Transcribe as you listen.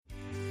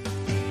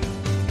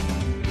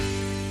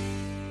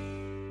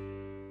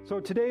So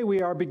today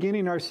we are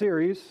beginning our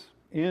series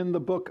in the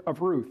Book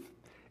of Ruth.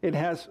 It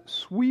has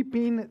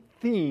sweeping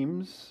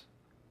themes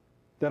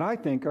that I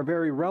think are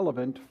very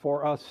relevant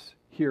for us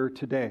here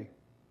today.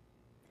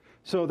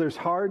 So there's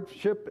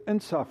hardship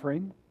and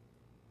suffering.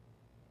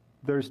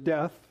 There's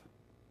death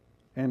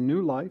and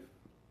new life.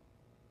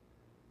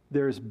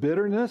 There's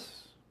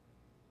bitterness,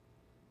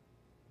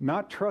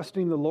 not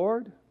trusting the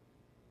Lord,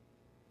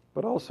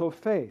 but also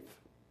faith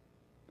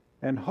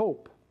and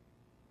hope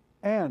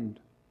and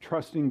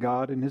trusting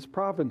God in His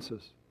providence.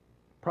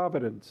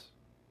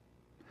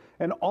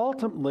 And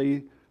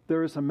ultimately,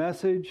 there is a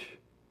message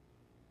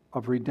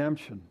of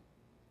redemption,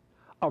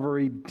 of a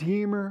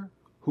Redeemer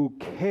who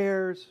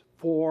cares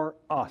for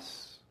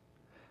us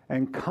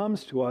and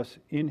comes to us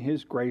in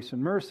His grace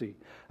and mercy.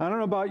 I don't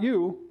know about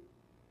you,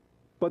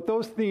 but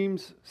those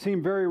themes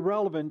seem very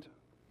relevant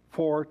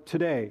for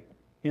today,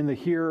 in the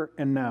here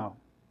and now.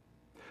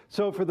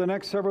 So for the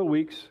next several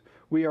weeks,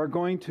 we are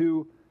going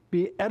to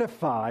be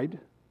edified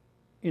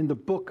in the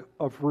Book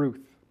of Ruth,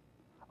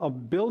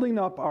 of building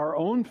up our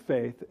own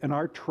faith and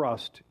our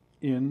trust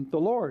in the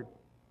Lord.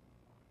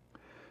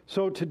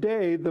 So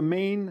today, the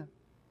main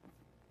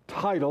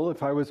title,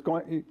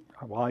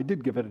 I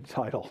did give it a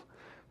title.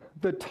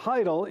 The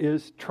title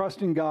is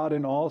Trusting God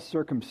in All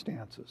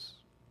Circumstances.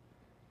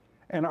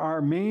 And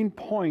our main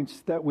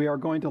points that we are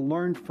going to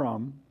learn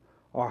from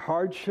are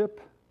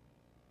hardship,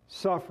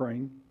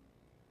 suffering,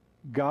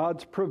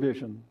 God's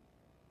provision,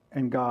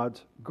 and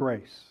God's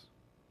grace.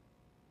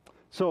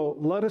 So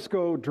let us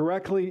go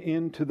directly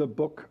into the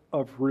Book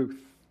of Ruth.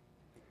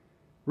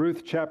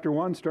 Ruth chapter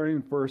 1, starting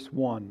in verse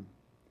 1.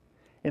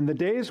 In the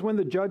days when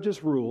the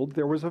judges ruled,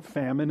 there was a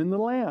famine in the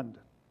land.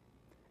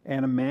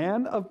 And a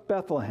man of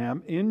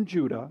Bethlehem in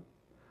Judah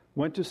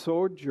went to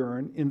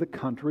sojourn in the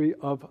country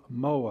of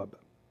Moab,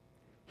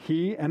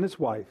 he and his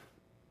wife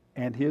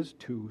and his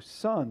 2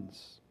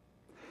 sons.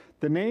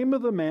 The name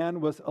of the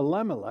man was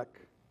Elimelech,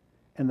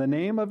 and the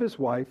name of his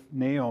wife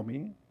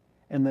Naomi,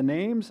 and the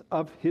names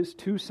of his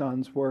 2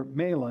 sons were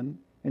Mahlon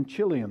and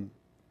Chilion.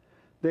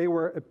 They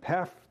were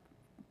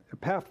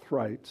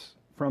Epaphrites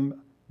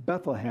from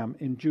Bethlehem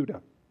in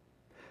Judah.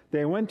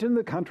 They went in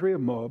the country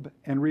of Moab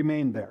and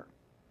remained there.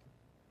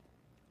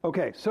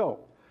 Okay, so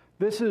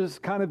this is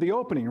kind of the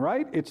opening,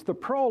 right? It's the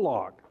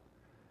prologue.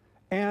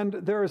 And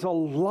there is a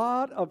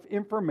lot of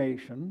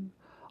information,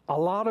 a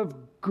lot of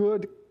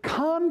good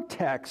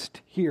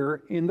context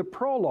here in the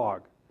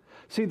prologue.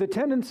 See, the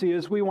tendency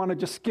is we want to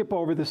just skip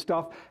over this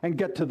stuff and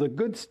get to the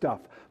good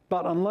stuff.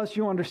 But unless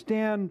you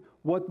understand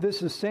what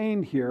this is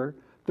saying here,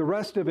 the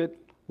rest of it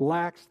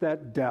lacks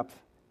that depth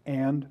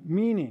and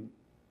meaning.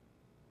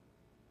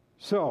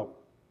 So,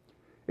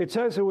 it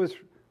says it was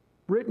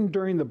written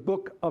during the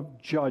Book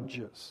of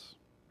Judges.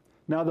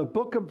 Now, the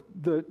book of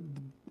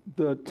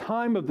the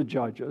time of the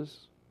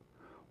Judges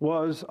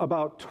was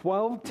about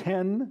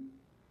 1210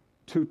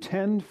 to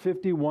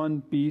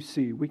 1051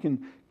 BC. We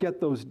can get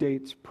those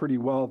dates pretty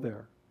well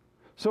there.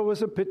 So it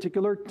was a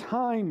particular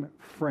time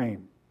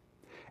frame.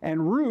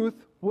 And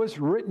Ruth was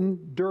written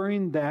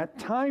during that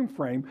time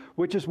frame,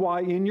 which is why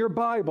in your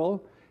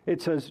Bible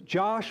it says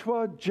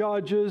Joshua,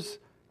 Judges,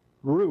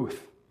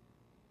 Ruth.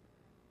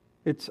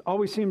 It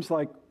always seems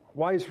like,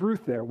 why is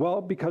Ruth there?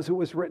 Well, because it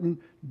was written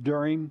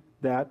during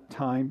that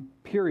time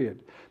period.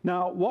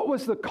 Now, what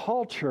was the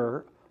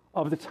culture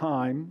of the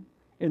time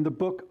in the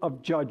book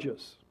of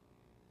Judges?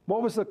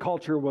 What was the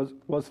culture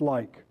was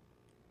like?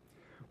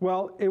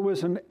 Well, it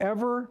was an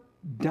ever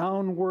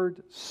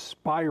downward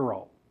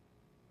spiral.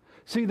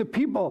 See, the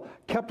people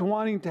kept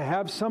wanting to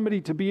have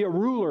somebody to be a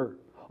ruler,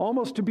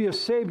 almost to be a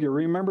savior.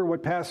 Remember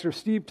what Pastor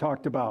Steve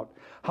talked about,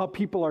 how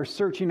people are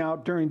searching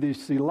out during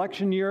this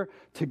election year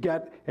to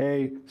get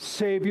a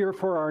savior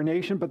for our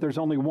nation, but there's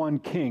only one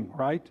king,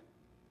 right?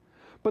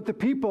 But the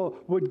people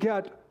would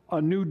get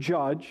a new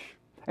judge,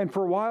 and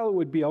for a while it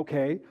would be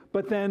okay,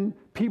 but then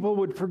people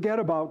would forget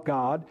about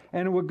God,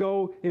 and it would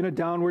go in a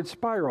downward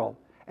spiral.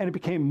 And it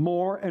became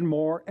more and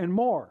more and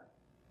more.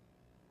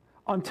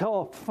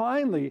 Until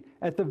finally,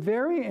 at the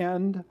very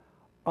end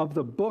of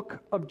the book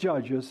of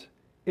Judges,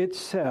 it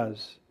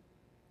says,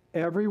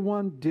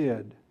 everyone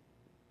did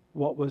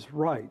what was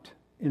right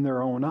in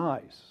their own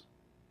eyes.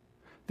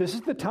 This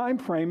is the time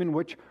frame in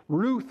which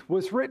Ruth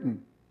was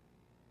written.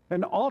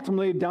 And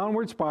ultimately a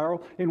downward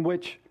spiral in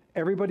which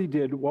everybody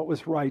did what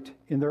was right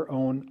in their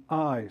own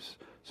eyes.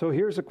 So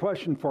here's a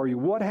question for you.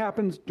 What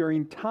happens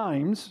during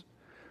times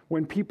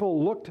when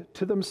people looked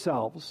to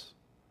themselves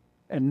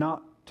and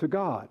not to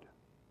God?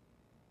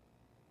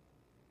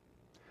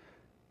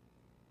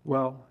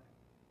 Well,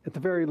 at the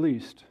very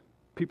least,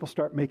 people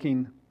start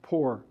making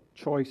poor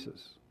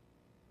choices,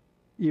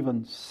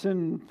 even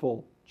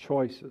sinful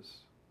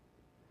choices.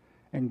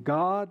 And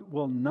God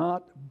will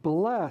not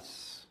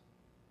bless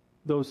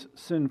those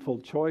sinful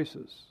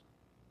choices.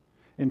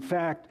 In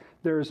fact,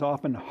 there is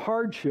often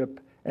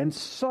hardship and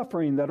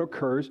suffering that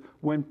occurs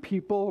when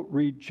people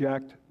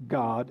reject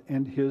God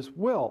and His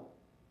will.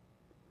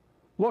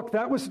 Look,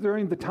 that was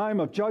during the time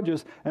of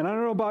Judges, and I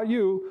don't know about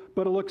you,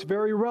 but it looks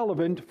very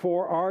relevant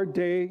for our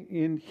day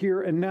in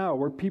here and now,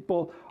 where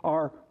people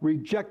are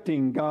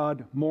rejecting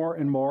God more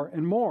and more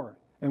and more.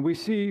 And we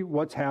see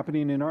what's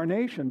happening in our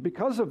nation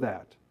because of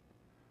that.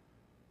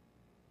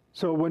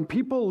 So when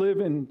people live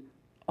in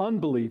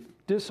unbelief,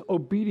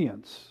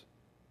 disobedience,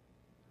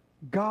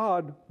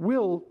 God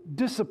will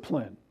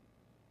discipline.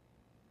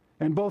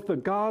 And both the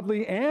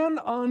godly and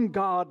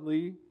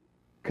ungodly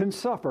can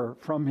suffer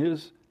from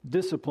his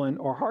discipline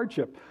or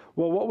hardship.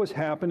 Well, what was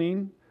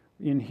happening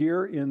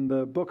here in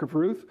the Book of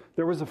Ruth?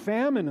 There was a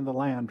famine in the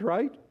land,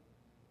 right?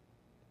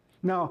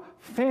 Now,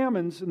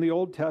 famines in the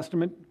Old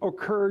Testament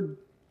occurred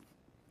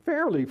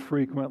fairly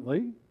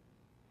frequently,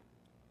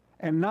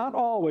 and not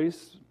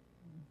always,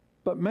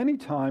 but many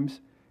times,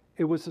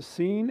 it was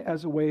seen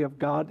as a way of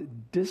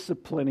God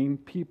disciplining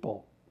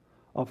people,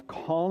 of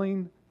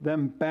calling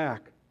them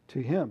back to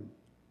him.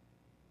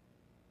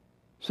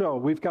 So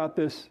we've got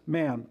this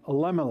man,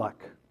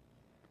 Elimelech,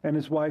 and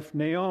his wife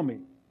Naomi.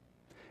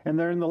 And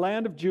they're in the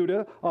land of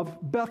Judah, of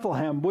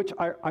Bethlehem, which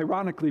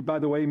ironically, by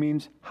the way,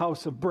 means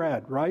house of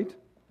bread, right?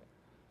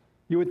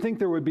 You would think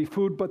there would be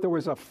food, but there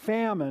was a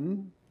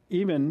famine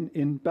even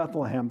in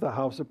Bethlehem, the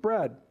house of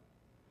bread.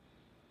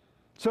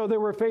 So they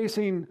were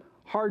facing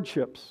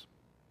hardships.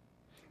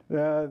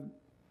 They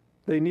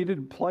needed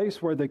a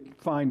place where they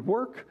could find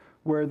work,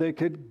 where they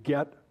could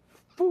get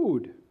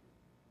food.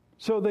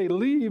 So they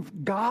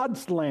leave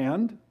God's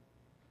land,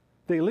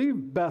 they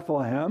leave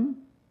Bethlehem,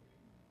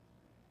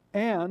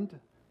 and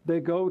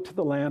they go to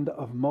the land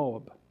of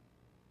Moab.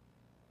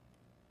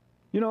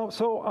 You know,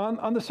 so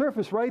on the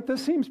surface, right,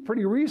 this seems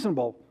pretty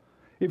reasonable.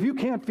 If you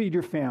can't feed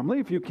your family,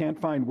 if you can't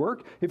find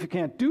work, if you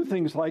can't do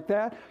things like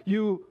that,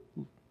 you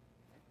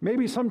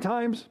maybe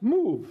sometimes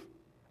move.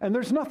 And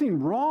there's nothing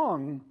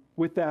wrong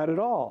with that at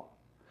all.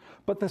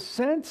 But the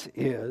sense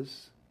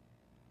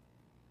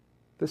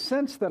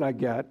that I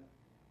get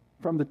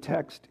from the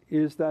text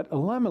is that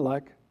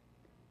Elimelech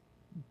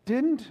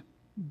didn't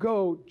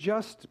go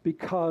just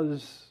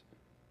because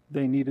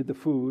they needed the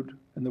food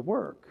and the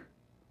work.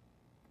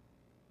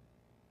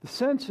 The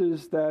sense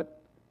is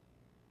that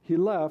he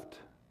left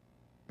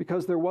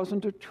because there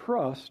wasn't a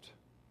trust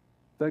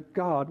that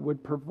God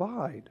would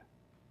provide.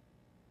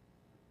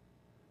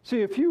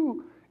 See, if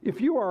you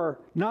are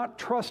not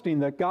trusting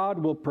that God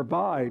will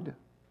provide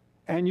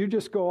and you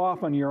just go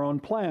off on your own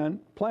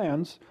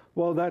plans,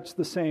 well, that's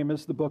the same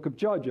as the book of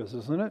Judges,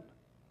 isn't it?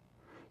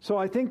 So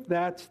I think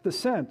that's the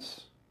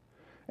sense.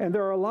 And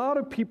there are a lot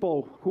of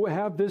people who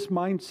have this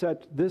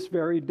mindset this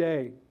very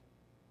day.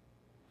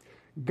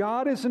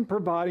 God isn't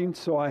providing,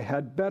 so I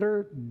had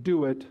better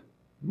do it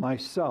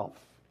myself.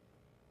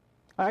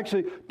 I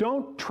actually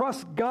don't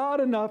trust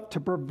God enough to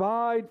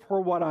provide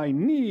for what I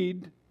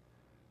need,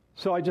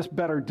 so I just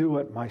better do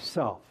it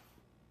myself.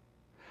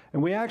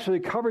 And we actually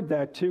covered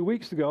that 2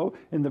 weeks ago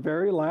in the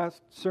very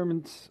last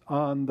sermons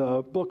on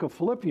the book of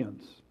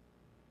Philippians.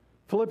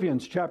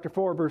 Philippians chapter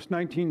 4, verse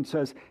 19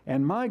 says,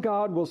 "And my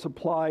God will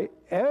supply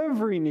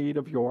every need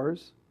of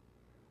yours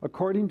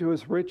according to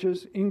his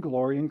riches in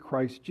glory in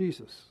Christ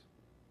Jesus."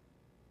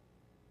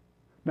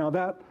 Now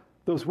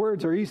those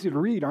words are easy to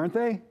read, aren't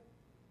they?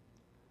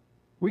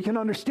 We can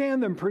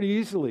understand them pretty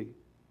easily.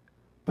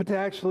 But to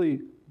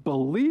actually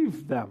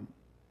believe them,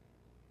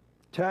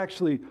 to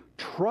actually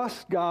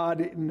trust God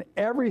in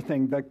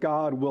everything that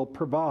God will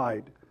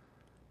provide,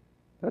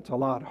 that's a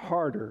lot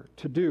harder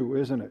to do,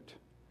 isn't it?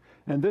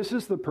 And this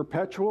is the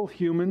perpetual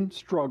human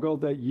struggle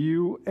that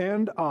you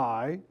and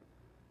I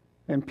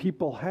and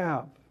people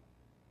have,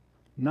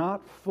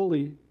 not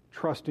fully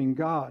trusting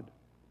God.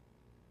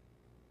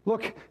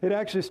 Look, it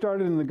actually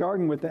started in the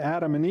garden with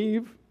Adam and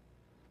Eve,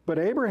 but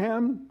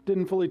Abraham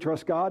didn't fully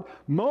trust God.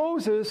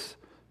 Moses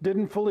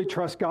didn't fully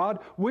trust God,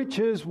 which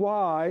is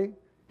why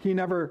he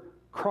never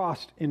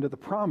crossed into the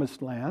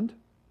promised land.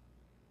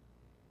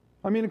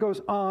 I mean, it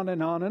goes on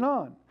and on and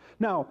on.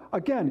 Now,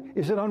 again,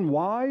 is it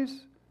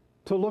unwise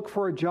to look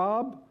for a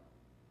job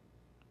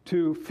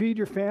to feed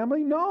your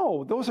family?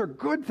 No, those are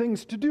good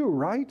things to do,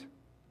 right?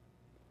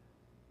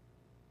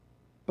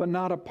 But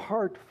not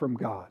apart from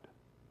God,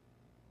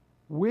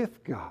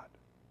 with God,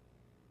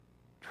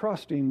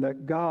 trusting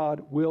that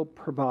God will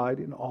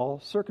provide in all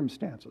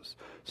circumstances.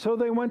 So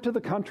they went to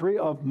the country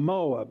of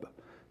Moab.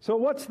 So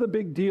what's the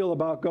big deal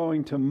about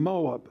going to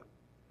Moab?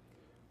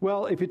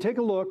 Well, if you take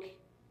a look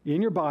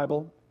in your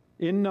Bible,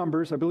 in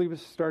Numbers, I believe it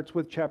starts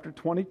with chapter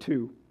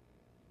 22,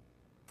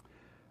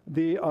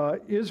 the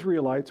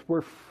Israelites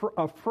were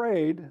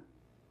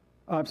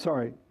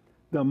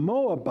the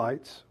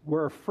Moabites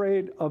were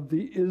afraid of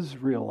the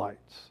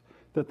Israelites,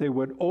 that they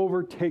would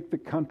overtake the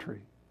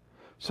country.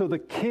 So the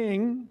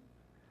king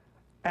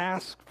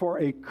asked for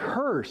a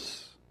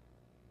curse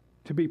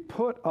to be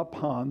put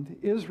upon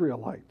the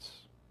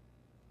Israelites.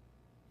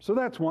 So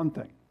that's one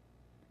thing.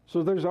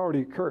 So there's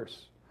already a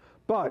curse.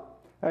 But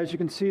as you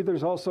can see,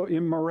 there's also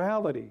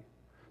immorality.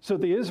 So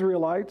the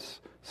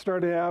Israelites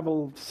started to have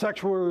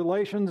sexual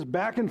relations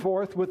back and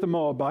forth with the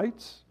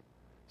Moabites,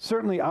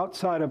 certainly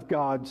outside of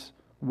God's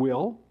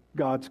will,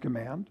 God's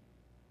command.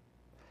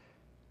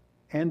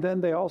 And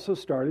then they also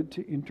started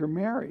to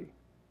intermarry.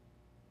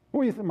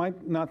 Well, you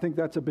might not think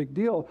that's a big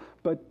deal,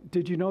 but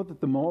did you know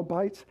that the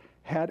Moabites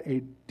had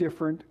a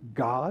different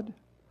god,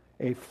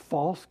 a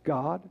false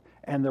god,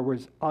 and there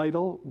was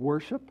idol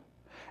worship?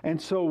 And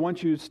so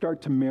once you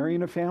start to marry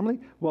in a family,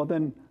 well,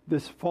 then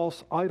this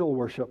false idol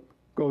worship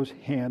goes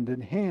hand in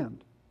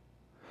hand.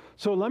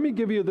 So let me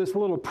give you this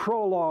little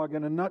prologue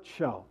in a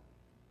nutshell.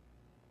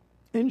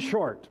 In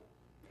short,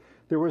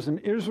 there was an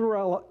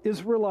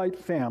Israelite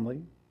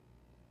family,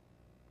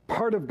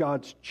 part of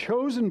God's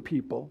chosen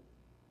people,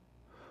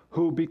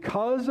 who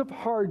because of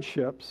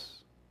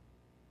hardships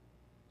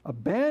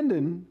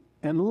abandoned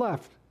and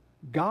left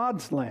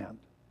God's land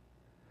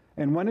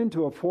and went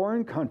into a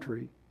foreign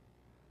country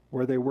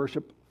where they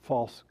worship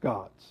false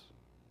gods.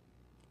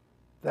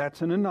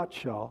 That's in a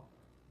nutshell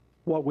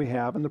what we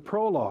have in the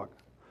prologue.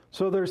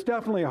 So there's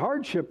definitely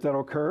hardship that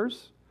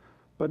occurs,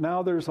 but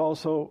now there's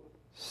also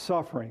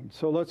suffering.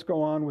 So let's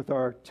go on with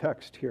our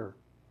text here.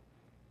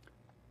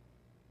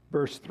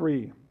 Verse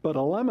 3, but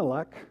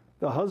Elimelech,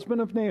 the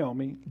husband of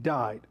Naomi,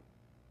 died,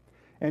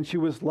 and she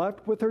was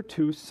left with her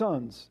 2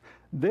 sons.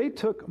 They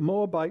took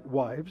Moabite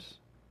wives.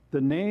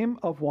 The name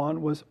of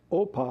one was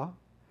Opah,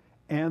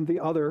 and the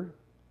other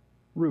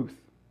Ruth.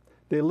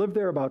 They lived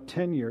there about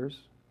 10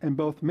 years, and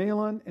both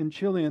Mahlon and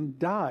Chilion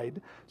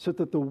died, so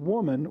that the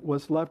woman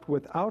was left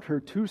without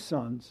her 2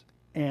 sons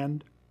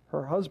and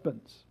her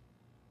husbands.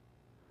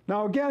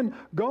 Now again,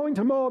 going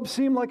to Moab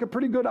seemed like a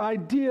pretty good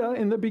idea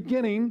in the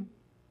beginning,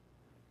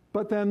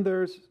 but then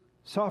there's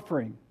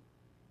suffering.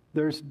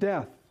 There's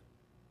death.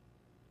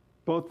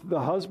 Both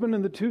the husband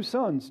and the 2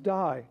 sons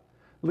die,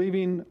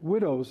 leaving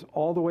widows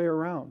all the way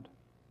around,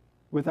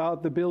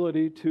 without the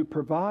ability to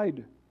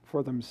provide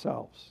for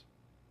themselves.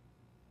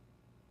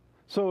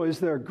 So is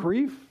there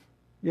grief?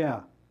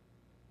 Yeah.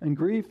 And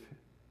grief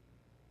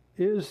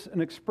is an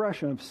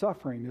expression of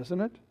suffering,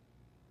 isn't it?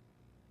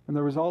 And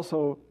there was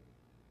also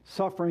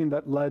suffering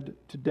that led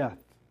to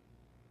death.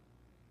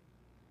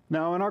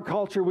 Now, in our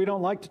culture, we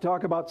don't like to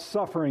talk about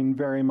suffering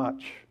very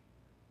much.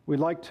 We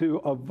like to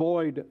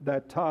avoid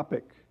that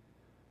topic.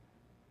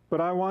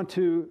 But I want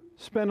to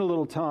spend a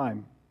little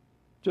time,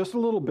 just a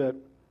little bit,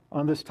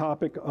 on this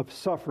topic of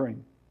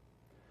suffering.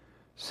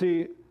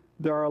 See,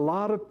 there are a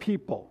lot of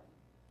people,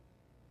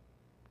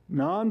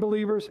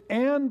 non-believers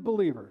and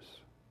believers,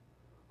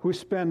 who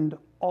spend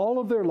all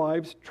of their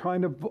lives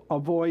trying to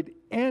avoid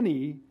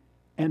any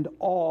and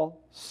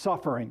all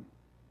suffering.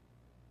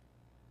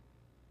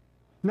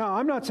 Now,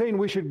 I'm not saying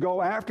we should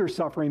go after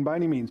suffering by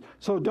any means,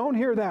 so don't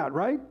hear that,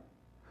 right?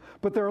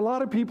 But there are a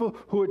lot of people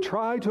who would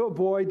try to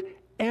avoid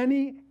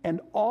any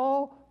and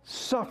all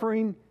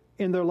suffering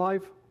in their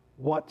life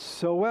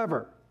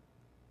whatsoever.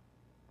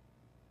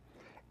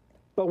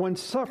 But when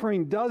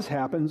suffering does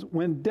happen,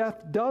 when death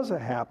does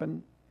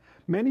happen,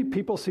 many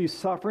people see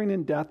suffering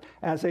and death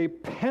as a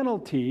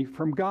penalty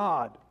from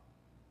God,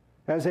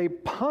 as a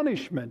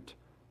punishment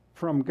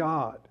from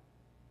God.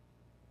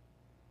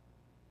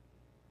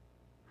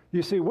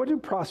 You see, what do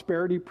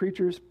prosperity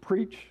preachers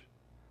preach?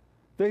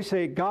 They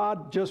say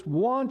God just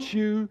wants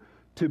you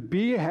to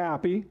be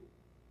happy,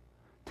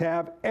 to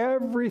have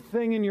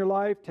everything in your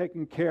life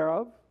taken care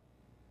of.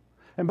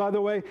 And by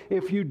the way,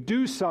 if you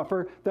do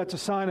suffer, that's a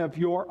sign of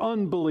your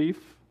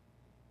unbelief.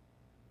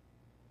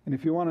 And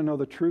if you want to know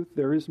the truth,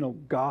 there is no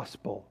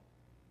gospel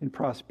in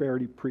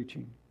prosperity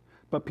preaching.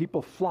 But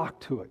people flock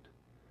to it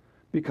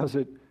because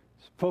it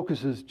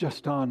focuses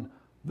just on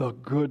the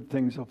good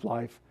things of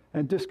life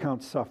and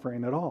discounts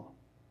suffering at all.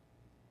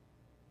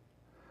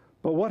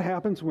 But what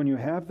happens when you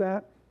have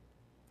that?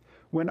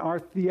 When our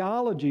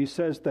theology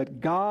says that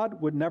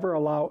God would never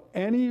allow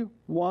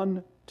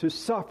anyone to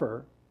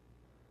suffer,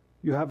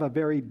 you have a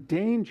very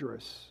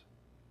dangerous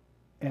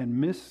and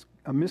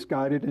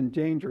misguided and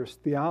dangerous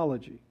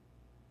theology.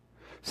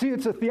 See,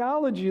 it's a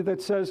theology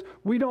that says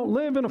we don't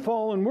live in a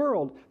fallen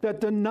world,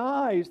 that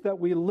denies that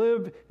we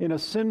live in a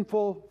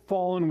sinful,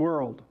 fallen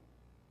world.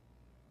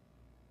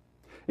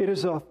 It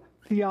is a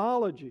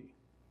theology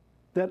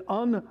that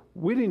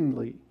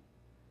unwittingly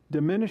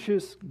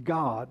diminishes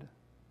God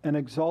and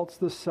exalts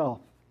the self.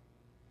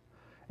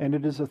 And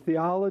it is a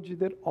theology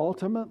that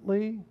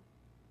ultimately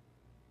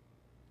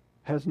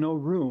has no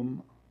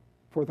room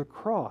for the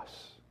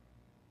cross.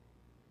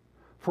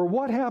 For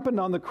what happened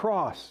on the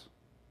cross?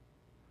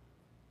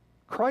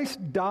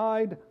 Christ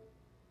died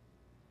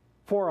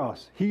for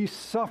us. He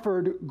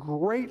suffered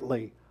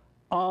greatly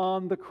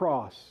on the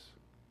cross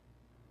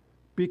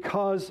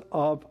because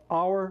of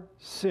our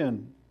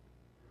sin,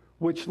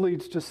 which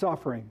leads to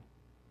suffering.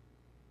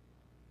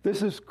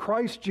 This is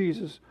Christ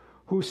Jesus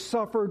who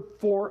suffered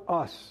for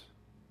us.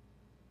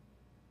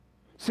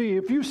 See,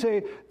 if you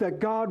say that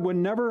God would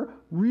never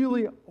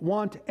really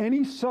want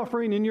any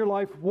suffering in your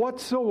life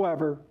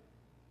whatsoever,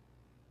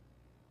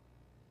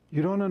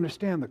 you don't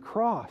understand the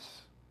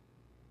cross.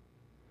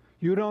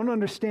 You don't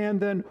understand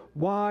then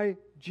why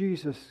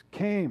Jesus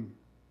came.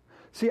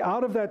 See,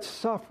 out of that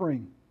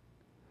suffering,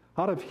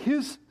 out of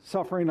his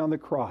suffering on the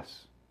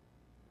cross,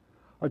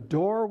 a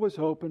door was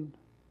opened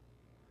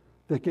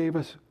that gave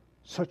us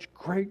such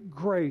great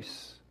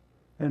grace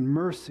and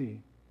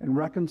mercy and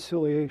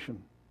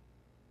reconciliation.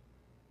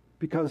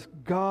 Because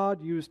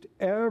God used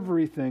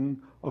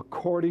everything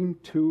according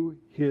to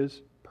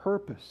his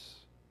purpose.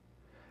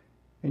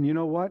 And you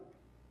know what?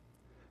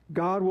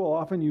 God will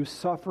often use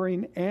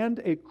suffering and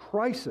a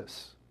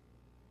crisis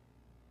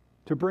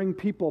to bring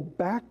people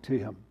back to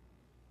him.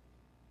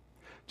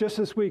 Just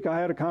this week, I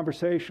had a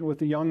conversation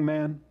with a young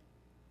man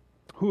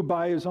who,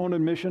 by his own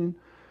admission,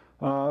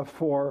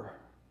 for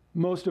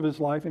most of his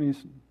life, and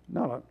he's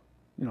not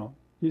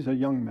he's a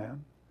young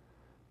man,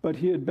 but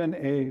he had been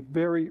a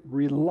very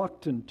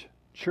reluctant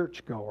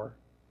churchgoer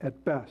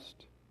at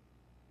best.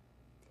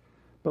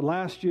 But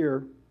last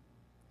year,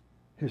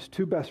 his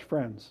two best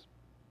friends,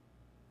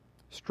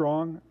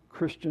 strong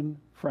Christian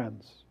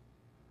friends,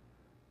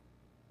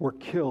 were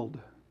killed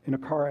in a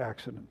car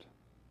accident.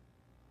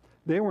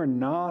 They were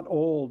not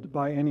old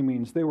by any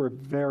means. They were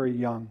very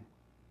young.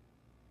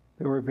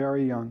 They were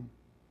very young.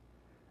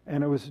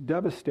 And it was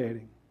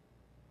devastating.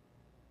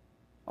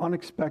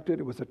 Unexpected.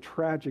 It was a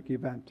tragic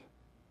event.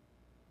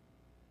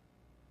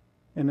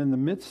 And in the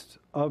midst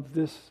of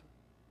this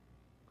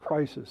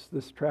crisis,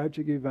 this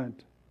tragic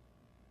event,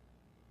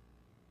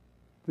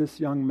 this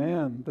young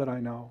man that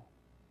I know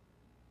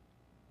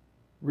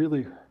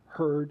really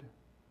heard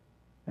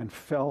and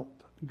felt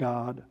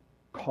God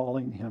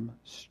calling him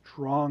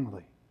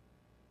strongly.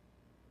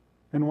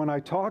 And when I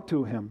talked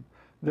to him,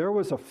 there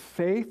was a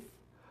faith,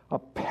 a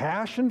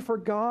passion for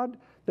God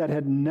that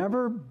had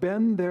never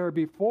been there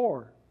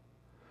before.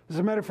 As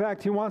a matter of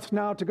fact, he wants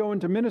now to go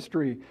into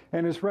ministry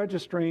and is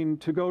registering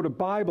to go to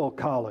Bible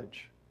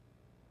college.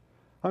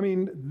 I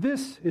mean,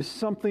 this is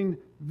something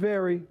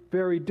very,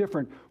 very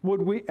different.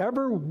 Would we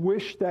ever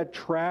wish that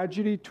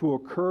tragedy to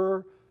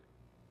occur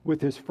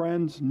with his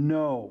friends?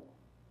 No.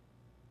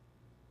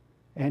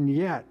 And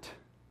yet,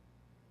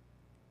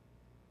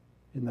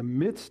 in the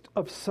midst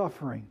of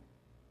suffering,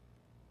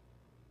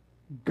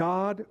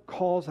 God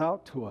calls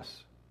out to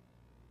us.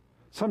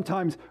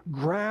 Sometimes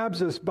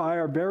grabs us by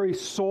our very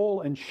soul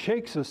and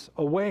shakes us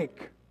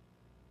awake.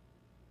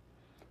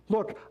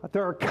 Look,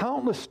 there are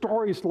countless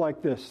stories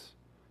like this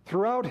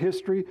throughout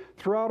history,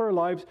 throughout our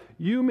lives.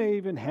 You may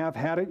even have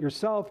had it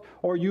yourself,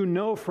 or you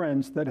know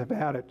friends that have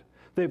had it.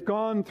 They've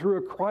gone through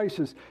a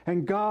crisis,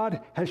 and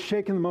God has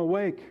shaken them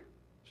awake.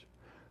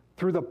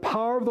 Through the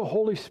power of the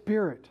Holy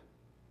Spirit,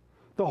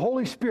 the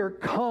Holy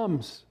Spirit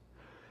comes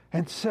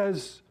and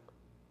says,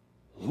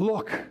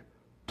 look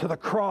to the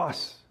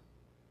cross.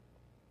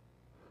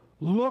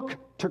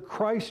 Look to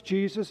Christ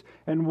Jesus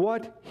and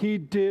what he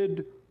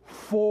did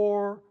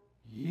for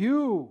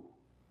you.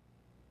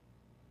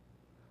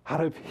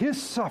 Out of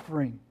his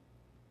suffering,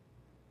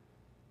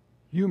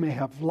 you may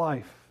have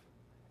life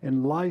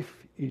and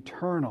life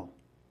eternal.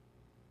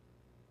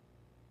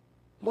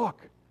 Look,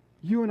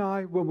 you and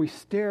I, when we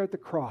stare at the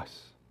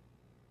cross,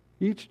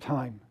 each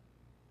time,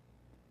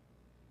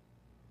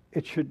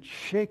 it should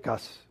shake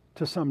us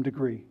to some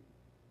degree.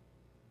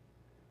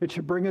 It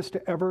should bring us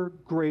to ever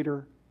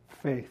greater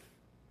faith.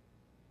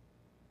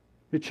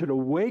 It should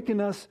awaken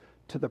us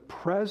to the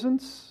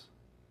presence,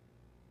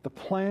 the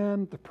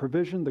plan, the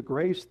provision, the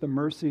grace, the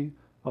mercy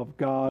of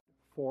God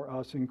for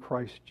us in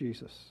Christ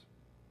Jesus.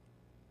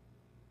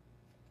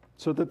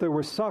 So that there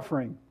was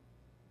suffering,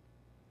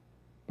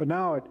 but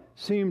now it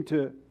seemed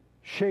to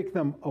shake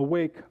them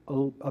awake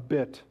a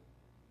bit.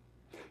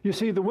 You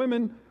see, the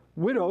women,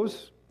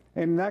 widows,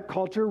 in that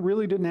culture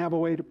really didn't have a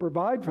way to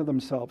provide for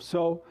themselves.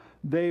 So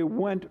they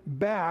went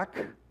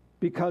back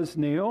because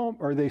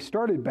they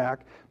started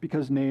back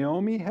because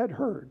Naomi had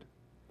heard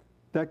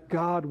that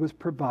God was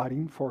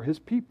providing for his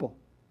people.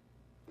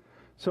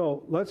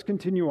 So let's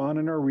continue on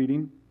in our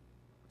reading.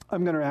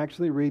 I'm going to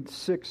actually read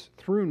 6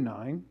 through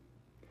 9.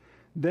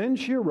 Then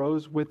she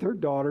arose with her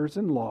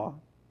daughters-in-law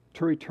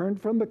to return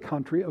from the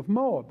country of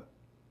Moab.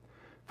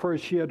 For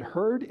she had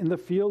heard in the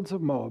fields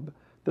of Moab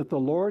that the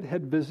Lord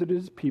had visited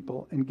his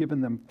people and given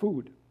them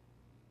food.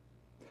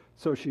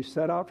 So she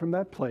set out from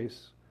that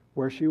place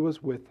where she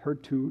was with her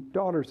 2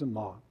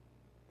 daughters-in-law.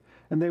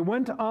 And they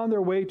went on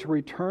their way to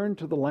return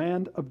to the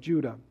land of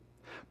Judah.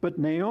 But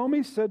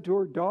Naomi said to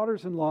her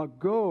daughters-in-law,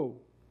 go,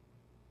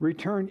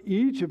 return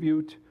each of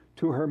you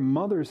to her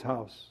mother's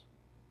house.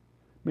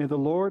 May the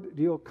Lord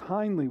deal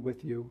kindly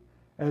with you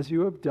as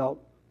you have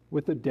dealt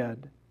with the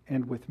dead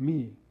and with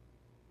me.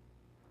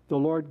 The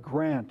Lord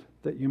grant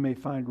that you may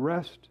find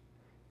rest,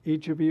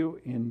 each of you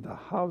in the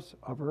house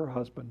of her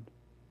husband.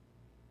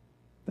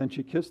 Then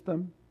she kissed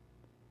them,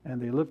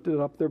 and they lifted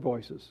up their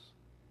voices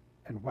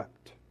and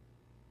wept.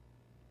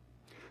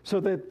 So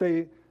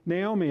that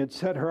Naomi had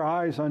set her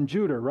eyes on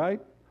Judah,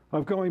 right?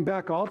 Of going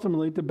back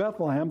ultimately to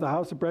Bethlehem, the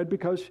house of bread,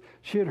 because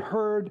she had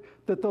heard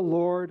that the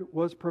Lord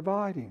was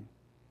providing.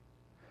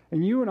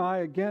 And you and I,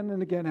 again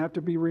and again, have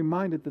to be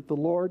reminded that the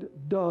Lord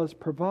does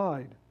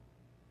provide.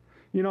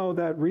 You know,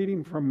 that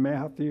reading from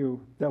Matthew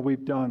that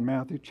we've done,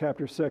 Matthew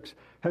chapter 6,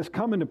 has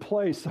come into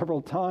play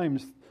several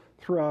times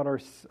throughout our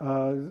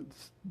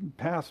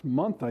past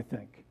month, I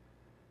think.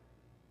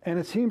 And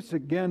it seems to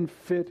again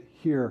fit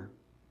here.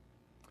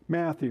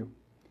 Matthew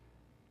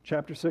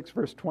chapter 6,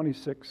 verse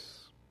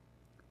 26.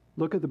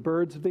 Look at the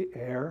birds of the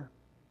air.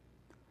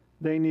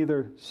 They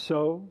neither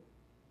sow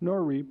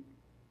nor reap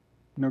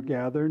nor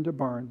gather into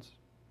barns,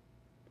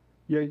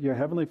 yet your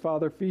heavenly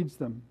Father feeds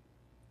them.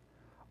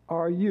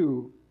 Are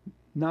you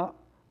not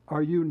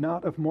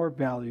of more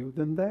value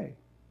than they?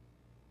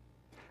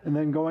 And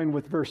then going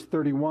with verse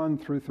 31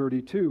 through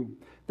 32.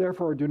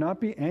 Therefore, do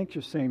not be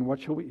anxious, saying,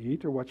 what shall we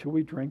eat, or what shall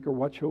we drink, or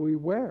what shall we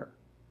wear?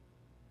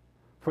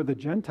 For the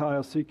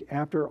Gentiles seek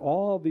after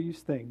all these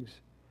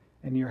things,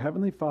 and your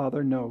heavenly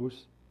Father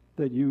knows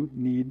that you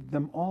need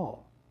them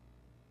all.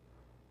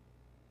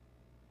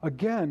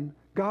 Again,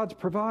 God's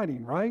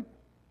providing, right?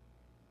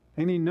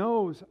 And He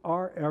knows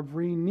our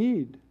every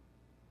need.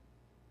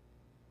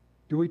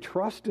 Do we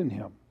trust in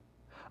Him?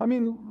 I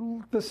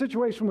mean, the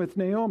situation with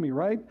Naomi,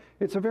 right?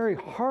 It's a very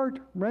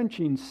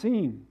heart-wrenching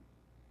scene.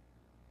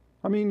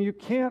 I mean, you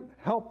can't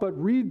help but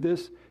read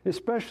this,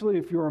 especially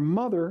if you're a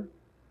mother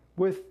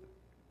with,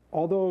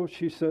 although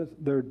she says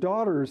they're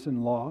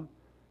daughters-in-law,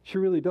 she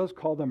really does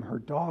call them her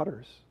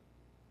daughters.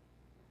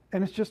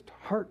 And it's just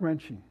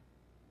heart-wrenching.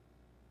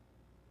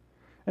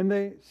 And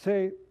they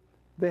say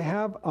they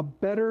have a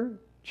better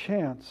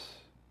chance.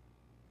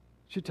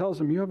 She tells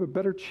them, you have a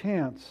better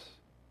chance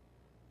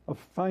of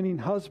finding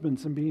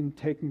husbands and being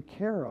taken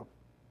care of.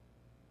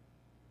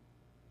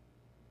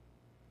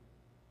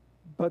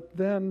 But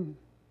then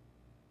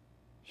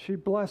she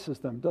blesses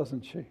them,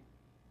 doesn't she?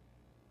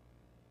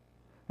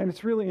 And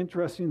it's really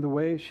interesting the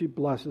way she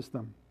blesses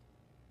them.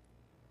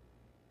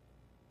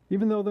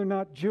 Even though they're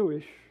not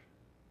Jewish,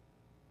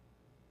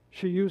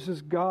 she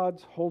uses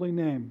God's holy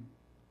name.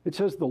 It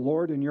says the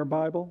Lord in your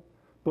Bible,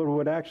 but it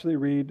would actually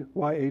read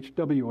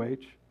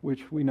YHWH,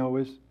 which we know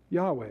is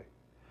Yahweh.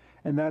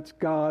 And that's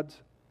God's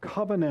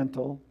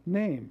covenantal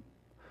name,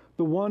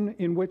 the one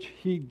in which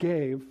He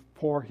gave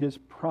for His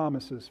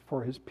promises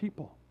for His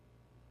people.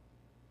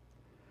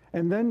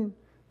 And then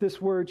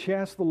this word, she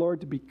asked the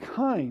Lord to be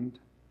kind,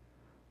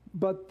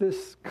 but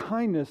this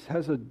kindness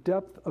has a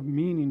depth of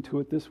meaning to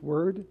it, this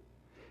word.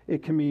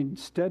 It can mean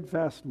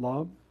steadfast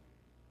love,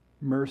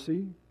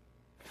 mercy,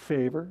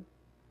 favor,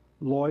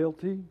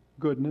 loyalty,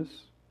 goodness,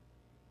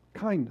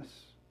 kindness.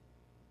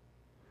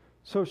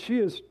 So she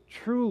is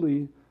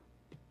truly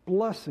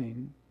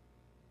blessing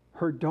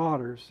her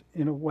daughters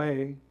in a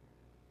way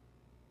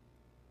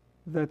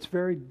that's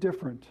very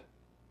different.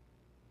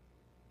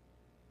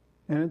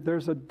 And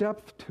there's a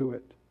depth to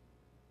it.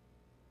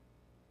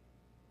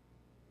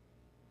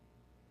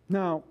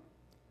 Now,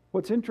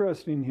 what's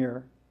interesting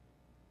here,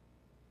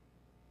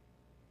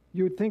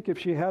 you would think if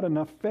she had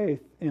enough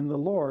faith in the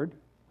Lord,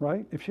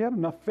 right? If she had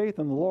enough faith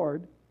in the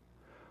Lord,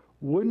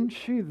 wouldn't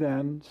she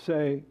then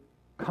say,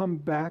 come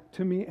back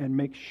to me and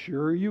make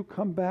sure you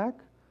come back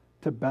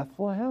to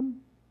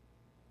Bethlehem?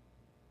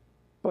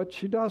 But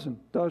she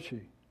doesn't, does she?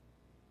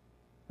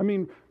 I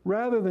mean,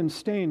 rather than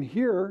staying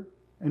here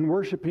and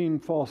worshiping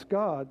false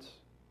gods,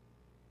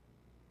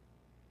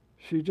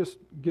 she just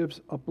gives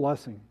a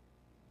blessing.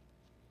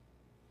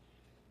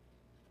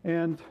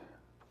 And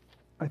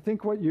I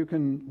think what you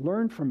can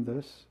learn from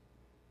this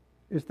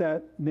is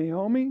that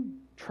Naomi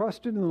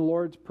trusted in the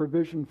Lord's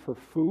provision for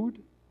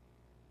food,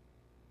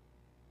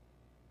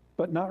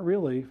 but not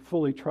really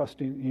fully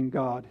trusting in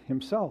God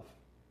Himself.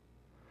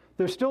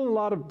 There's still a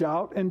lot of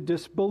doubt and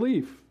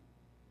disbelief.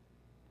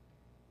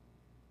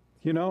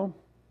 You know,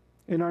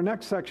 in our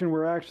next section,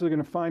 we're actually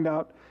going to find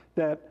out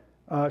that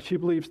she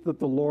believes that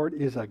the Lord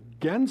is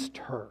against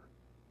her.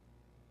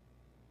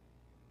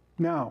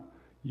 Now,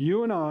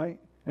 you and I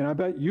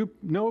bet you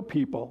know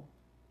people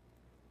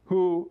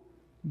who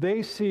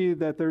they see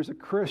that there's a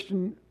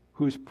Christian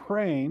who's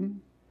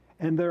praying,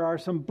 and there are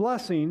some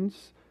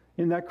blessings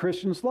in that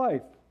Christian's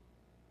life.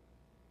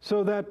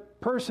 So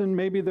that person,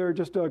 maybe they're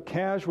just a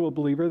casual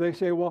believer, they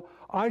say, well,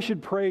 I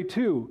should pray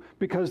too,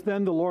 because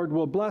then the Lord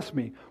will bless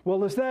me.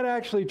 Well, is that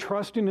actually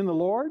trusting in the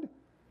Lord?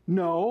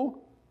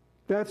 No.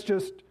 That's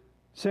just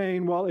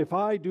saying, well, if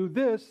I do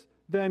this,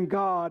 then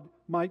God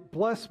might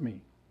bless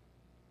me.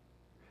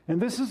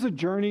 And this is a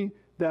journey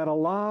that a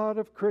lot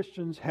of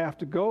Christians have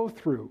to go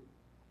through,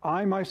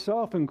 I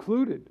myself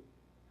included,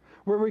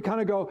 where we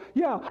kind of go,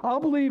 yeah, I'll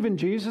believe in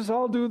Jesus,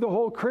 I'll do the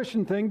whole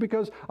Christian thing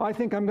because I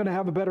think I'm going to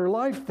have a better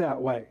life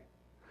that way.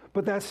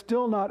 But that's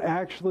still not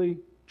actually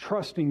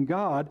trusting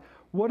God.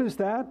 What is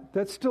that?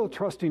 That's still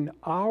trusting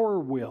our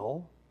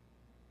will,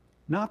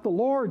 not the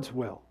Lord's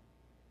will.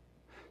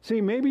 See,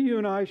 maybe you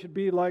and I should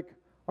be like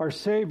our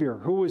Savior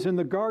who was in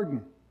the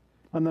garden.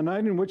 On the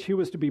night in which He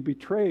was to be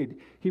betrayed,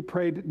 He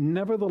prayed,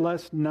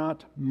 nevertheless,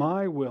 not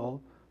my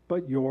will,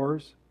 but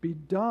yours be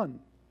done.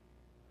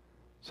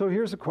 So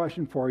here's a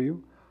question for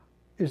you.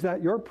 Is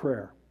that your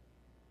prayer?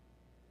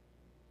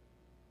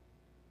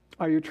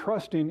 Are you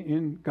trusting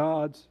in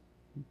God's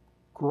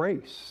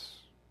grace?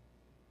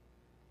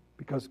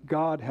 Because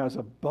God has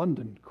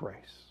abundant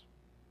grace.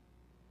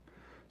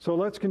 So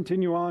let's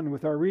continue on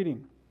with our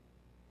reading.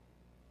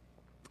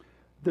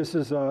 This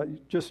is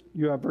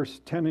you have verse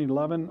 10 and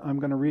 11. I'm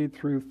going to read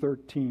through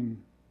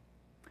 13.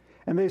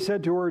 And they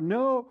said to her,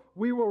 "No,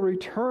 we will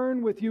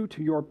return with you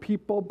to your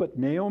people." But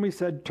Naomi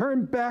said,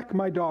 "Turn back,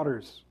 my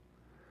daughters.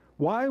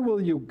 Why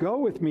will you go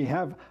with me?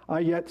 Have I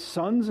yet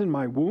sons in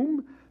my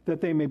womb,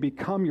 that they may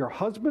become your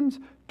husbands?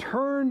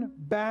 Turn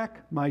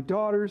back, my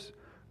daughters.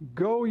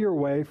 Go your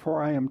way,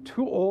 for I am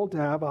too old to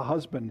have a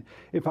husband.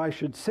 If I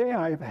should say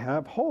I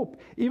have hope,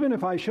 even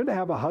if I should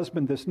have a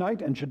husband this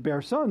night and should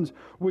bear sons,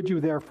 would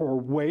you therefore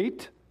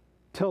wait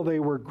till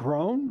they were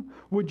grown?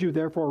 Would you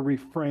therefore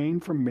refrain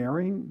from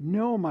marrying?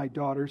 No, my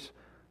daughters,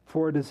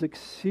 for it is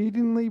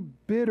exceedingly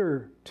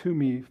bitter to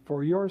me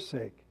for your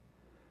sake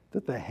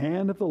that the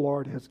hand of the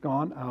Lord has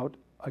gone out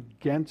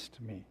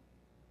against me."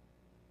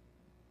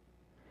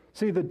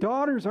 See, the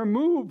daughters are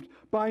moved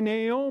by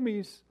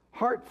Naomi's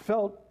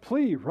heartfelt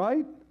plea,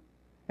 right?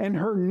 And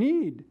her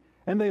need.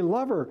 And they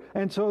love her.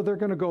 And so they're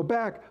going to go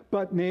back.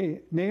 But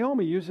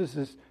Naomi uses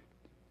this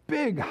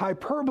big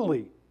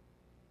hyperbole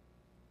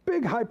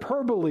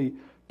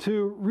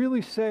to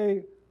really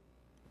say,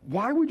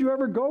 why would you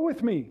ever go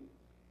with me?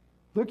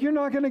 Look, you're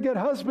not going to get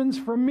husbands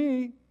from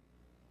me.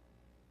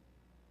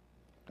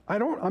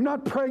 I'm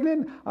not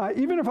pregnant.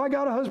 Even if I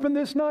got a husband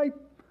this night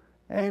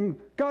and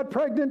got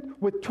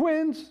pregnant with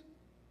twins,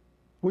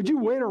 would you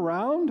wait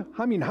around?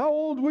 I mean, how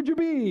old would you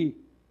be?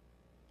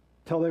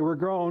 Till they were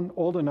grown,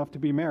 old enough to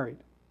be married.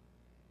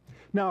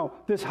 Now,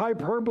 this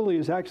hyperbole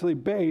is actually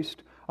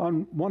based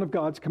on one of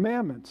God's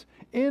commandments,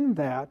 in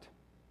that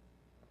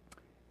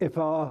if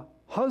a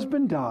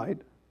husband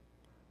died,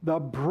 the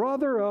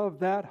brother of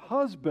that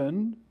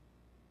husband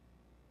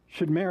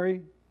should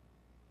marry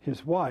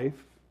his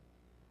wife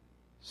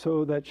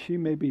so that she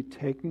may be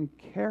taken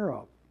care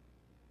of,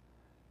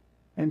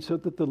 and so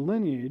that the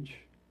lineage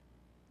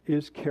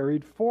is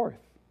carried forth.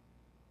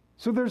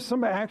 So there's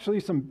some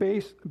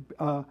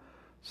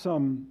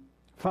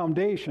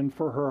foundation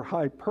for her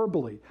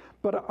hyperbole.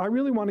 But I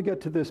really want to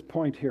get to this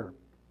point here.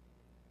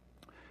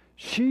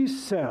 She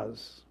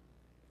says,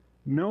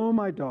 "No,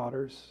 my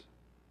daughters,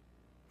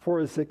 for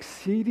it is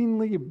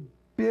exceedingly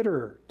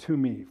bitter to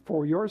me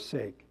for your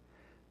sake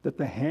that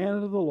the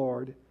hand of the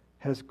Lord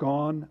has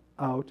gone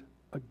out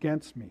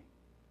against me."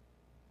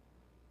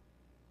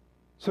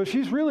 So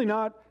she's really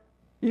not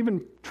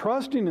even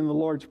trusting in the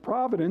Lord's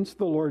providence,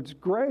 the Lord's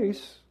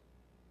grace.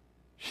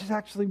 She's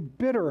actually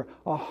bitter,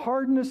 a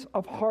hardness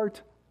of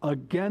heart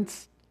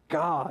against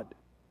God.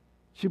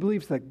 She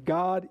believes that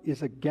God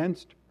is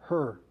against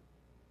her.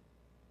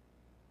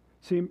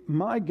 See,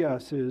 my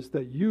guess is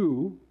that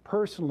you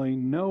personally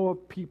know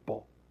of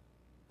people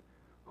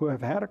who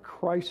have had a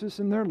crisis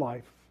in their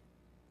life,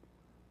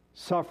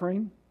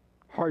 suffering,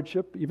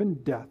 hardship, even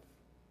death,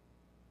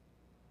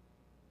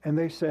 and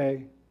they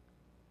say,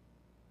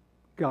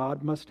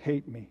 God must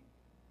hate me.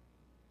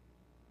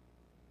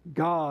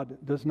 God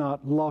does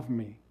not love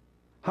me.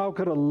 How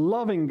could a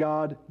loving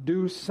God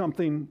do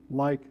something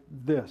like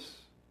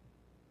this?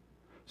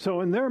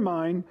 So in their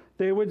mind,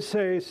 they would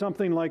say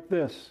something like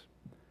this: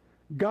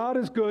 God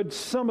is good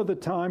some of the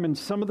time, and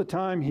some of the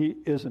time he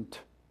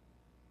isn't.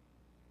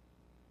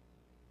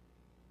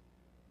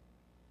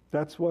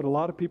 That's what a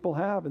lot of people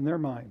have in their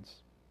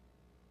minds.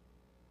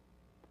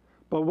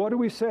 But what do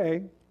we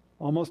say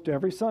almost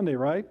every Sunday,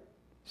 right?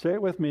 Say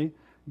it with me.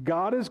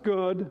 God is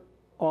good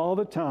all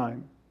the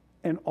time,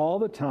 and all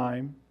the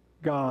time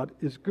God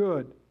is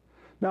good.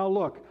 Now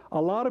look,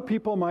 a lot of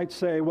people might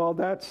say, well,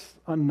 that's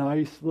a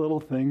nice little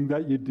thing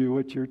that you do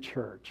at your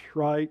church,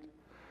 right?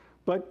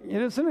 But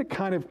isn't it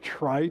kind of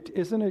trite?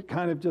 Isn't it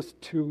kind of just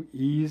too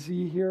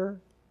easy here?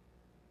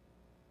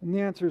 And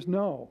the answer is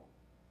no,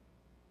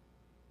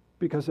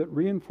 because it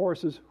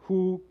reinforces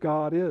who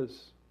God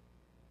is.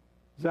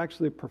 It's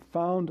actually a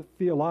profound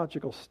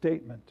theological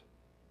statement.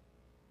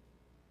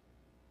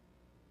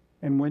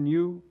 And when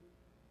you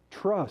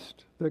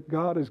trust that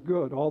God is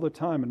good all the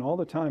time, and all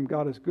the time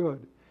God is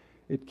good,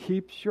 it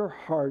keeps your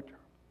heart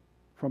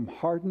from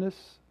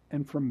hardness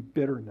and from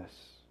bitterness.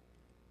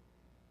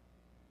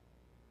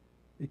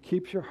 It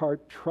keeps your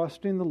heart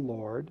trusting the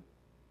Lord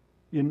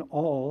in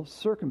all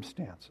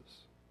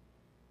circumstances.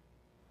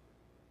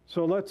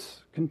 So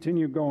let's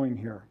continue going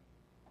here.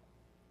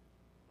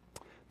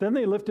 Then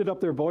they lifted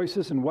up their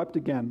voices and wept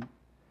again.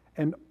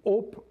 And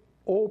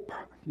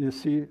you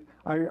see,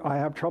 I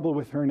have trouble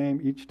with her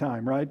name each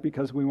time, right?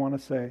 Because we want to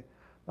say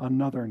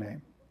another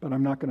name, but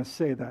I'm not going to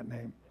say that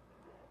name.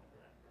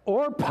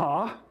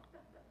 Orpah,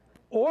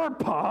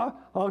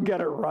 I'll get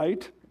it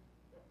right,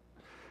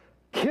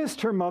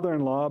 kissed her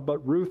mother-in-law,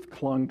 but Ruth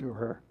clung to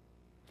her.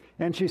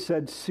 And she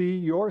said, "See,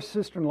 your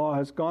sister-in-law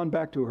has gone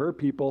back to her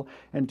people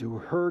and to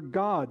her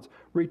gods.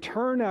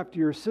 Return after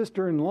your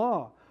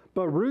sister-in-law."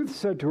 But Ruth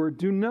said to her,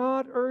 "Do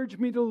not urge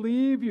me to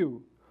leave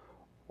you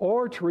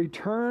or to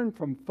return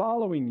from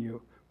following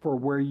you. For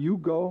where you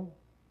go,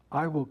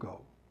 I will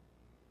go.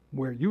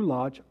 Where you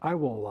lodge, I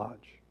will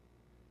lodge.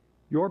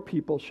 Your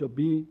people shall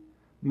be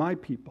my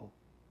people,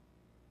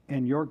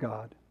 and your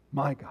God,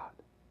 my God."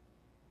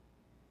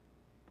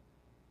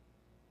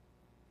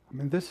 I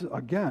mean, this is,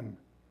 again,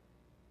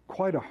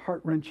 quite a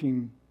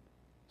heart-wrenching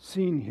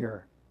scene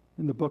here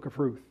in the book of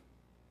Ruth.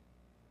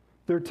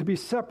 They're to be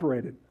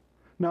separated.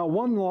 Now,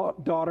 one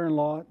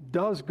daughter-in-law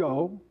does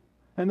go,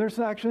 and there's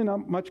actually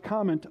not much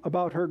comment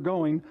about her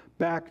going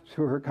back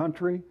to her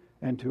country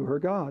and to her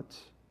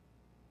gods.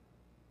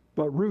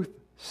 But Ruth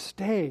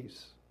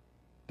stays,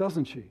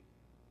 doesn't she?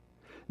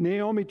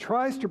 Naomi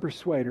tries to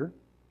persuade her,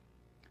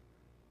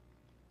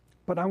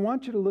 but I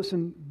want you to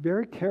listen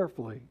very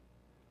carefully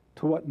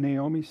to what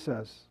Naomi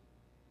says.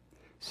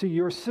 See,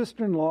 your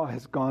sister-in-law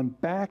has gone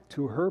back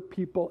to her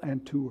people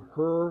and to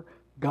her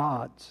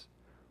gods.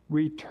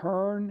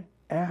 Return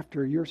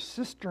after your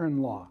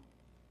sister-in-law.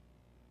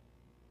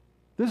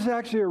 This is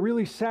actually a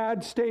really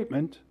sad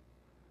statement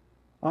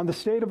on the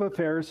state of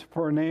affairs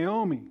for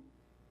Naomi.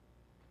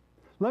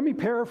 Let me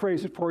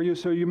paraphrase it for you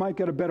so you might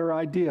get a better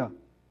idea.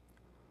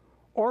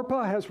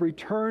 Orpah has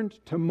returned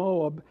to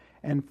Moab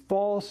and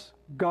false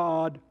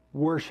god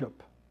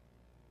worship.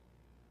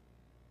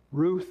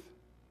 Ruth,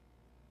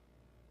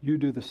 you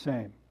do the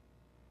same.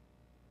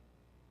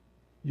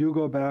 You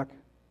go back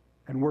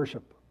and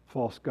worship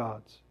false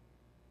gods.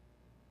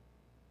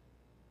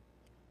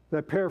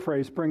 That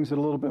paraphrase brings it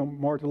a little bit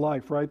more to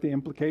life, right? The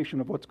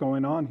implication of what's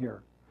going on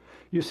here.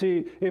 You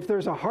see, if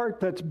there's a heart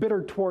that's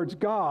bitter towards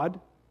God,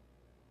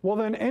 well,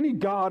 then any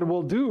God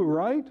will do,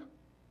 right?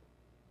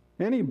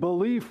 Any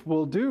belief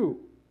will do.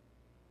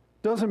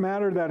 Doesn't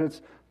matter that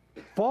it's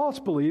false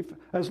belief,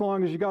 as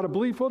long as you got a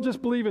belief, we'll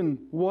just believe in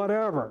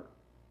whatever.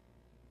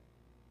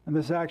 And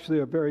this is actually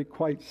a very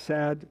quite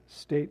sad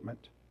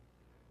statement.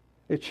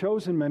 It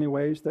shows in many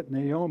ways that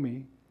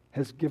Naomi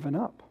has given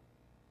up.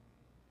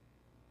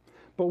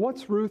 But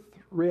what's Ruth's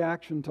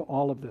reaction to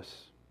all of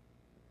this?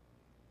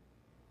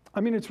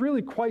 I mean, it's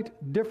really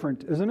quite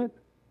different, isn't it?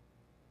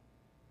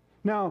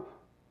 Now,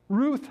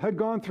 Ruth had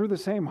gone through the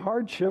same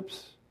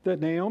hardships that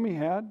Naomi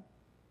had.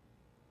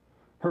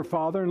 Her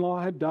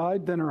father-in-law had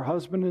died, then her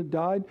husband had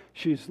died.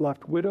 She's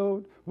left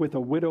widowed with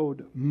a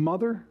widowed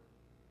mother.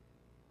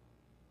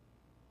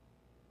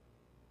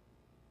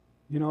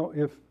 You know,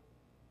 if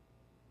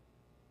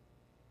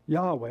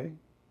Yahweh,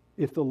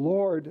 if the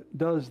Lord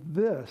does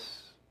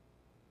this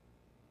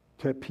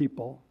to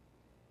people,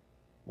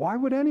 why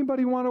would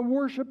anybody want to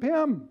worship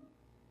him?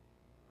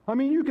 I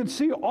mean, you can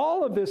see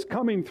all of this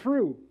coming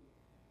through.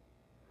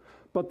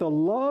 But the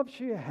love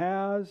she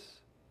has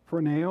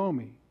for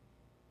Naomi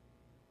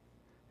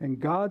and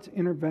God's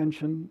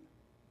intervention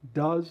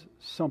does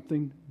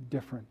something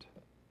different.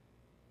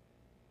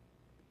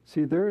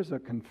 See, there is a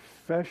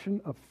confession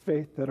of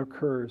faith that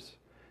occurs,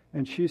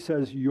 and she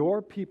says,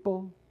 your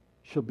people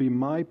shall be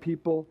my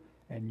people,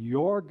 and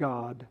your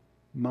God,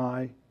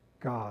 my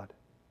God.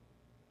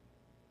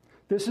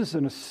 This is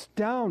an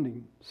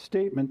astounding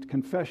statement,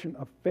 confession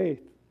of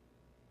faith.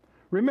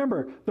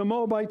 Remember, the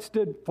Moabites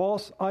did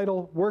false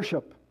idol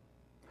worship.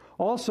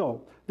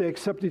 Also, they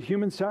accepted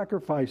human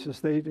sacrifices.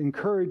 They'd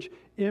encourage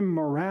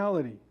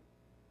immorality.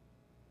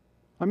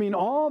 I mean,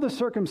 all the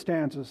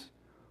circumstances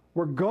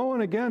were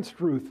going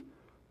against Ruth,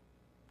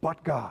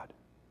 but God.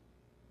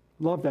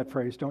 Love that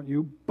phrase, don't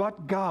you?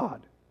 But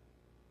God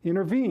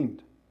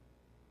intervened.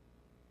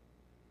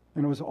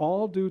 And it was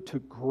all due to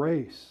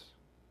grace.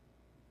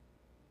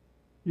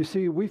 You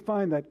see, we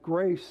find that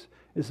grace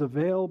is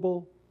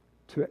available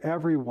to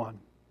everyone.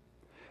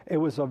 It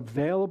was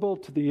available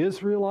to the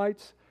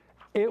Israelites.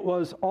 It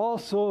was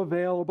also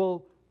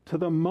available to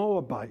the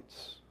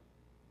Moabites.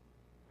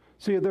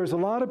 See, there's a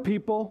lot of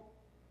people,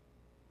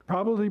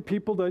 probably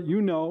people that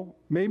you know,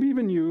 maybe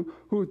even you,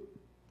 who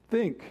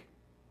think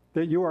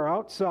that you are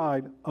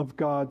outside of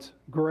God's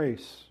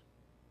grace.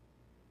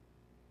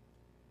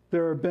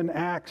 There have been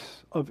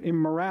acts of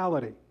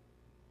immorality.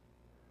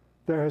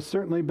 There has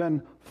certainly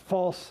been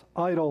false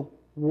idol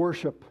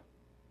worship.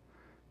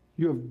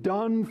 You have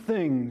done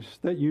things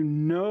that you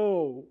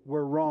know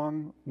were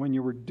wrong when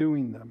you were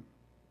doing them.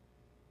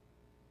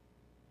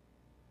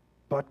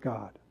 But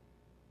God.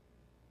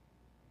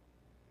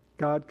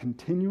 God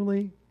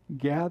continually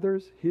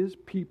gathers his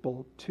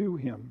people to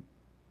him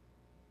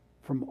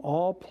from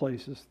all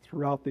places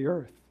throughout the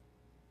earth.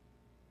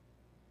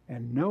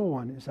 And no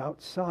one is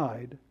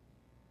outside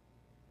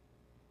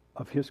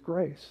of his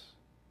grace,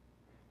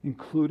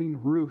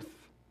 including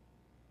Ruth,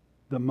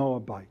 the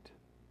Moabite,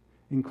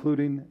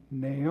 including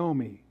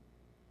Naomi,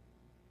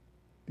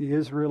 the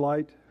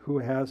Israelite who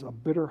has a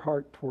bitter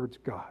heart towards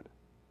God.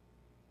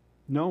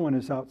 No one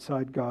is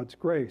outside God's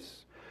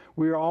grace.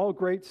 We are all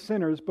great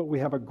sinners, but we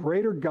have a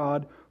greater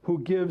God who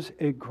gives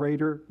a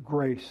greater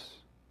grace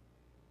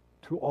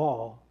to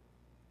all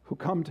who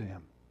come to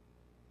him.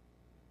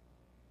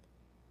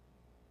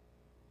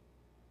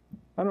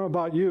 I don't know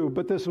about you,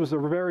 but this was a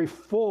very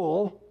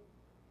full,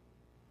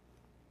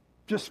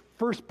 just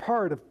first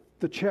part of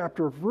the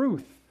chapter of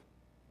Ruth.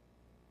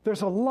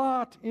 There's a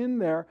lot in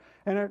there,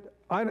 and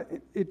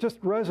it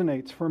just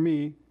resonates for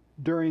me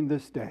during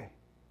this day.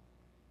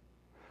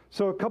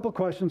 So a couple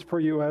questions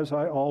for you, as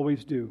I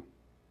always do.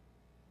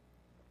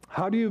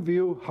 How do you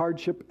view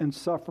hardship and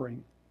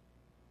suffering?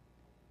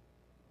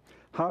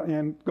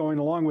 And going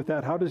along with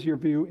that, how does your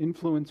view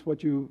influence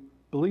what you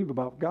believe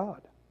about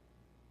God?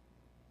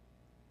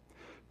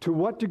 To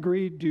what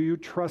degree do you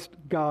trust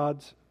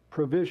God's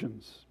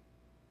provisions?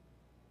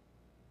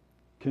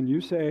 Can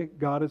you say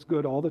God is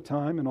good all the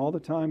time and all the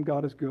time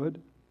God is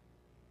good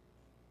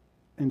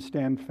and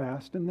stand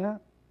fast in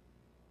that?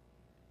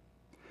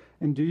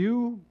 And do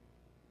you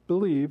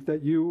believe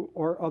that you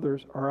or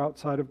others are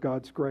outside of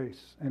God's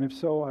grace? And if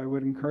so, I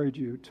would encourage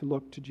you to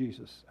look to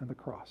Jesus and the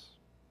cross.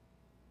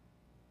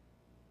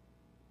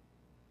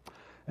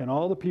 And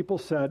all the people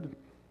said,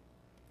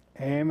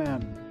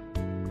 Amen.